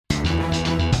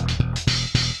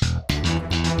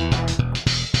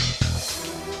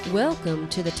Welcome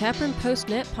to the Tapron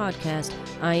PostNet podcast.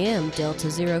 I am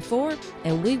Delta 04,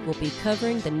 and we will be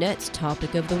covering the Net's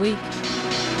topic of the week.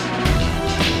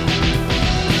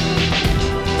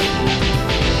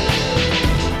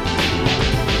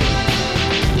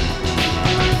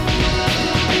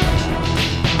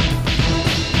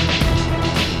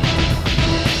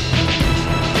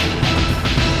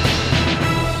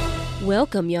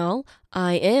 Welcome, y'all.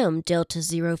 I am Delta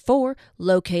 04,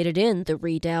 located in the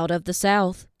Redoubt of the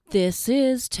South. This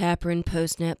is Tapron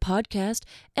PostNet Podcast,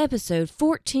 episode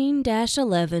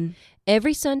 14-11.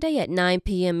 Every Sunday at 9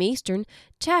 p.m. Eastern,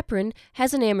 Tapron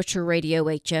has an amateur radio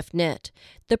HF net.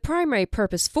 The primary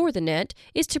purpose for the net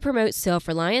is to promote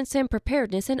self-reliance and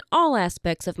preparedness in all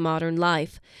aspects of modern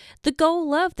life. The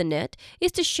goal of the net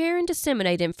is to share and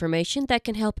disseminate information that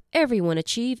can help everyone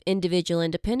achieve individual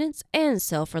independence and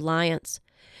self-reliance.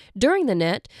 During the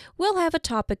net, we'll have a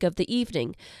topic of the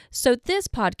evening, so this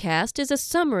podcast is a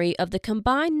summary of the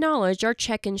combined knowledge our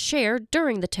check-ins share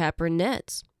during the Tapron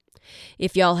nets.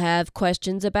 If y'all have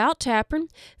questions about Tapron,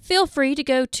 feel free to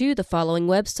go to the following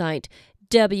website,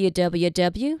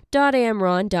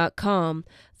 www.amron.com.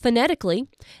 Phonetically,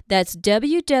 that's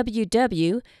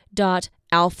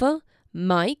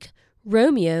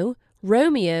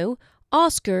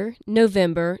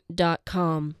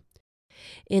www.alpha-mike-romeo-oscar-november.com.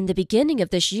 In the beginning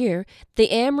of this year, the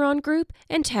Amron Group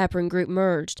and Tapron Group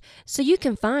merged, so you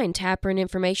can find Tapron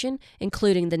information,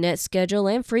 including the net schedule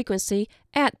and frequency,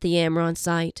 at the Amron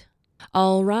site.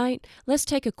 All right, let's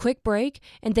take a quick break,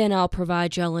 and then I'll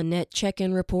provide y'all a net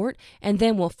check-in report, and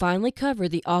then we'll finally cover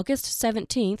the August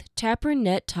 17th Tapron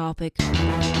net topic.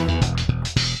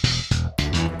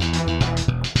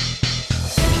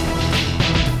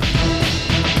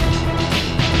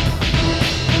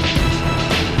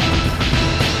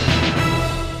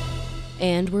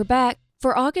 And we're back.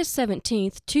 For August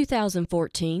 17th,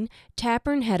 2014,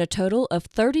 Tapron had a total of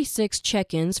 36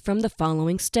 check-ins from the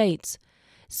following states: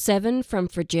 7 from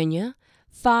Virginia,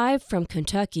 5 from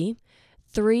Kentucky,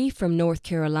 3 from North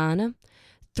Carolina,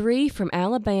 3 from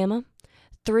Alabama,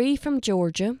 3 from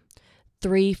Georgia,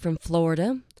 3 from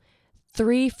Florida,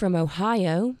 3 from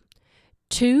Ohio,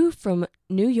 2 from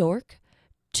New York,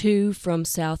 2 from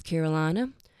South Carolina,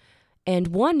 and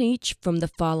 1 each from the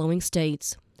following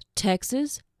states: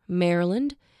 Texas,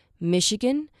 Maryland,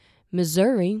 Michigan,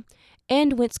 Missouri,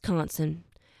 and Wisconsin.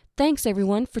 Thanks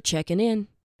everyone for checking in.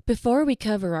 Before we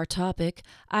cover our topic,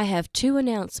 I have 2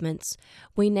 announcements.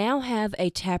 We now have a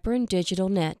Tapron digital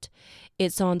net.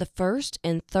 It's on the first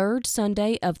and third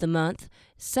Sunday of the month,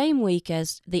 same week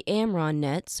as the Amron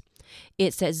nets.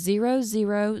 It's at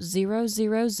 0000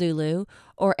 Zulu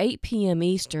or 8 p.m.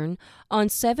 Eastern on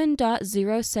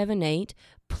 7.078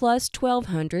 plus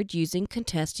 1200 using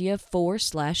Contestia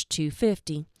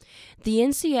 4/250. The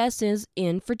NCS is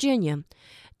in Virginia.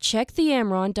 Check the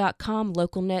Amron.com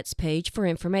local nets page for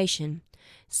information.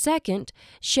 Second,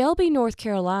 Shelby, North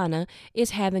Carolina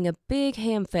is having a big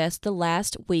hamfest the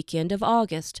last weekend of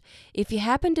August. If you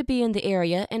happen to be in the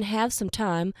area and have some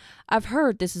time, I've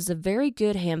heard this is a very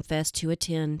good hamfest to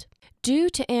attend. Due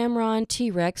to Amron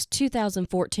T-Rex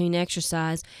 2014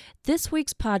 exercise, this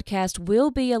week's podcast will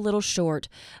be a little short,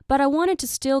 but I wanted to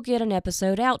still get an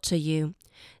episode out to you.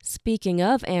 Speaking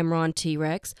of Amron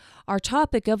T-Rex, our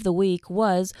topic of the week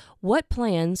was what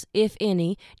plans, if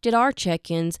any, did our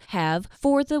check-ins have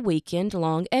for the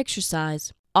weekend-long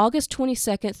exercise. August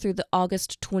 22nd through the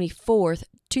August 24th,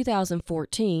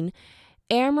 2014,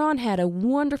 Amron had a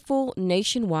wonderful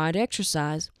nationwide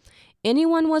exercise.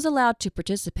 Anyone was allowed to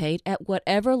participate at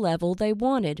whatever level they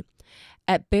wanted.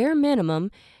 At bare minimum,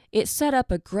 it set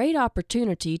up a great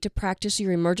opportunity to practice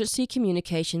your emergency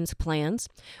communications plans,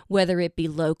 whether it be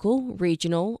local,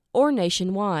 regional, or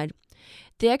nationwide.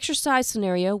 The exercise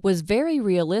scenario was very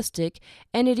realistic,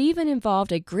 and it even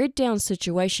involved a grid-down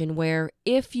situation where,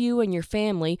 if you and your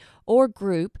family or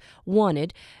group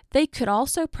wanted, they could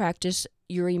also practice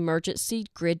your emergency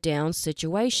grid-down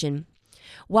situation.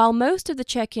 While most of the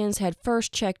check-ins had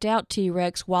first checked out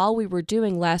T-Rex while we were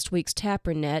doing last week's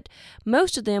Tapron net,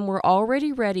 most of them were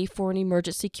already ready for an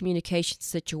emergency communications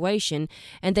situation,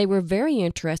 and they were very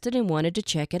interested and wanted to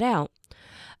check it out.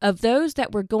 Of those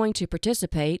that were going to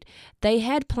participate, they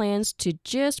had plans to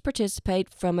just participate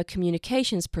from a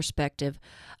communications perspective.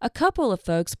 A couple of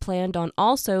folks planned on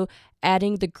also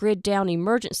adding the grid down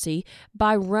emergency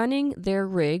by running their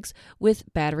rigs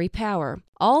with battery power,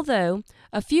 although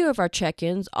a few of our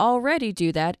check-ins already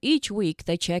do that each week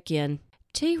they check in.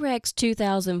 T-Rex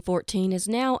 2014 is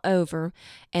now over,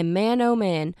 and man oh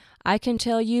man, I can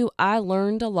tell you I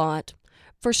learned a lot.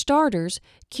 For starters,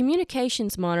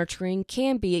 communications monitoring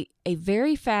can be a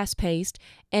very fast-paced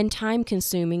and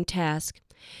time-consuming task.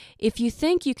 If you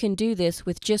think you can do this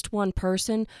with just one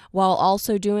person while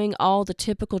also doing all the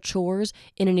typical chores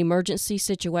in an emergency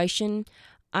situation,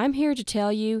 I'm here to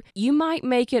tell you, you might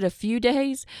make it a few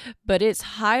days, but it's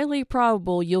highly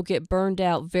probable you'll get burned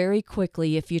out very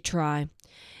quickly if you try.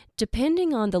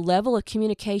 Depending on the level of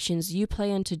communications you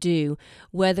plan to do,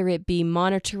 whether it be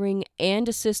monitoring and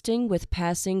assisting with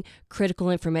passing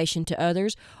critical information to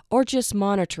others, or just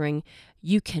monitoring,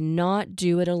 you cannot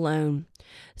do it alone.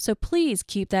 So please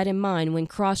keep that in mind when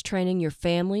cross-training your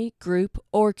family, group,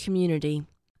 or community.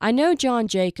 I know John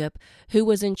Jacob, who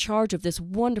was in charge of this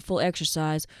wonderful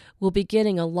exercise, will be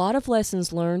getting a lot of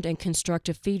lessons learned and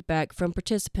constructive feedback from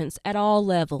participants at all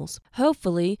levels.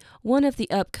 Hopefully, one of the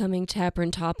upcoming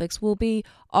TAPRN topics will be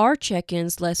our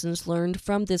check-ins lessons learned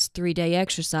from this 3-day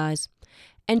exercise.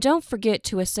 And don't forget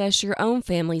to assess your own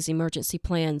family's emergency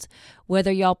plans,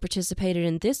 whether y'all participated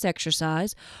in this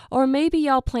exercise, or maybe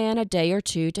y'all plan a day or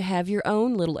two to have your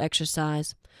own little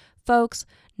exercise. Folks,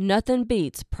 nothing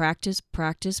beats practice,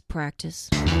 practice, practice.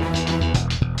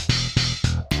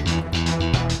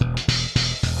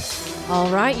 All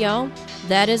right, y'all.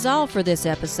 That is all for this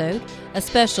episode. A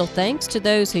special thanks to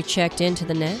those who checked into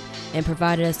the net and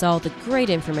provided us all the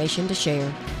great information to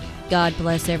share. God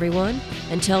bless everyone.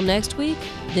 Until next week,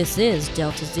 this is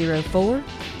Delta 04,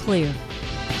 clear.